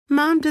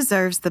Mom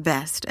deserves the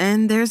best,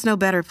 and there's no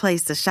better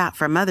place to shop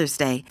for Mother's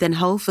Day than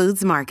Whole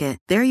Foods Market.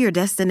 They're your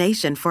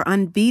destination for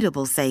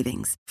unbeatable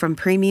savings, from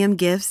premium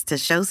gifts to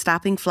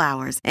show-stopping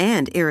flowers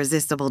and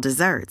irresistible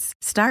desserts.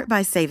 Start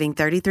by saving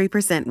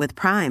 33% with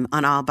Prime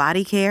on all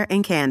body care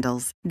and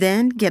candles.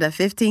 Then get a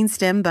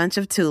 15-stem bunch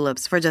of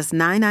tulips for just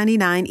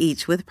 $9.99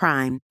 each with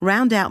Prime.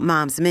 Round out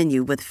Mom's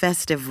menu with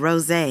festive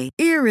rosé,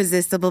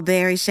 irresistible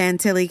berry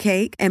chantilly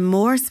cake, and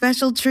more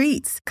special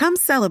treats. Come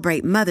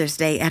celebrate Mother's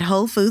Day at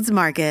Whole Foods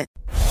Market.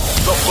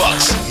 The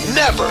Bucks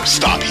never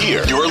stop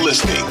here. You're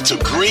listening to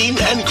Green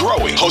and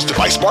Growing, hosted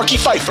by Sparky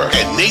Pfeiffer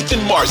and Nathan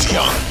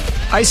Marzion.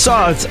 I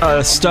saw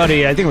a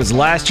study, I think it was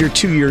last year,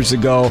 2 years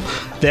ago,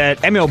 that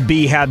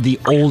MLB had the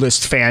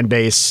oldest fan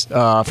base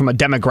from a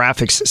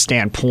demographics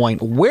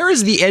standpoint. Where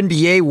is the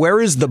NBA? Where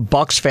is the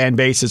Bucks fan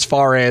base as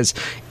far as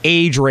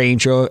age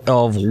range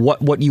of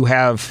what you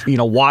have,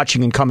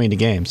 watching and coming to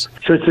games?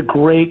 So it's a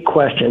great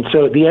question.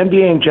 So the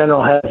NBA in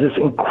general has this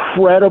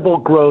incredible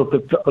growth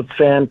of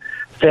fan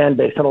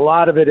base, and a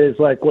lot of it is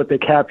like what they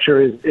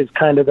capture is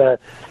kind of the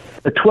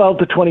 12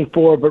 to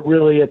 24, but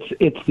really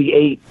it's the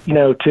 8,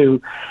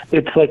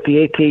 it's like the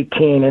 8 to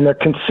 18, and they're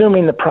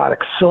consuming the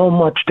product so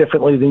much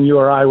differently than you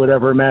or I would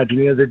ever imagine.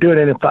 They're doing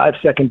it in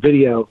 5-second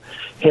video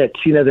hits.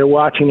 They're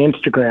watching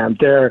Instagram,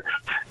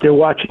 they're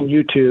watching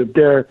YouTube,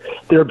 they're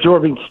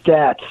absorbing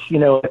stats,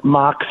 at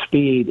mock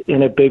speed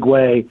in a big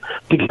way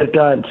to get it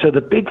done. So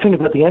the big thing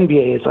about the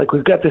NBA is like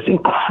we've got this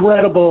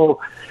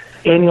incredible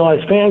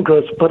annualized fan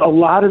growth, but a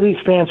lot of these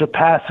fans are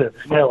passive.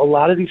 A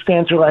lot of these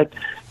fans are like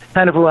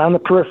kind of around the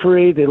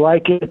periphery. They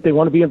like it. They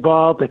want to be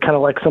involved. They kind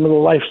of like some of the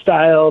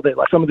lifestyle. They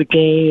like some of the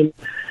game.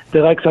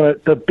 They like some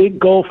of the big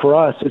goal for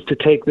us is to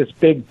take this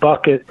big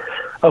bucket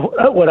of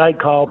what I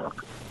call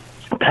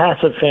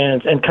passive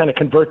fans and kind of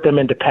convert them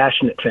into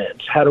passionate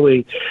fans. How do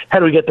we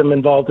get them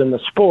involved in the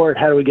sport?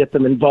 How do we get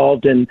them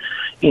involved in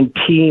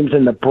teams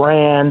and the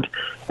brand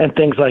and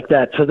things like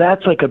that? So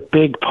that's like a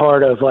big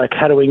part of like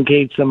how do we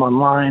engage them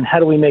online? How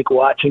do we make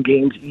watching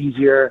games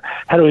easier?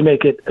 How do we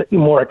make it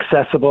more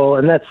accessible?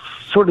 And that's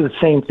sort of the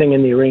same thing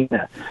in the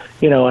arena,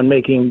 on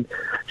making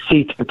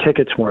seats and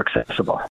tickets more accessible.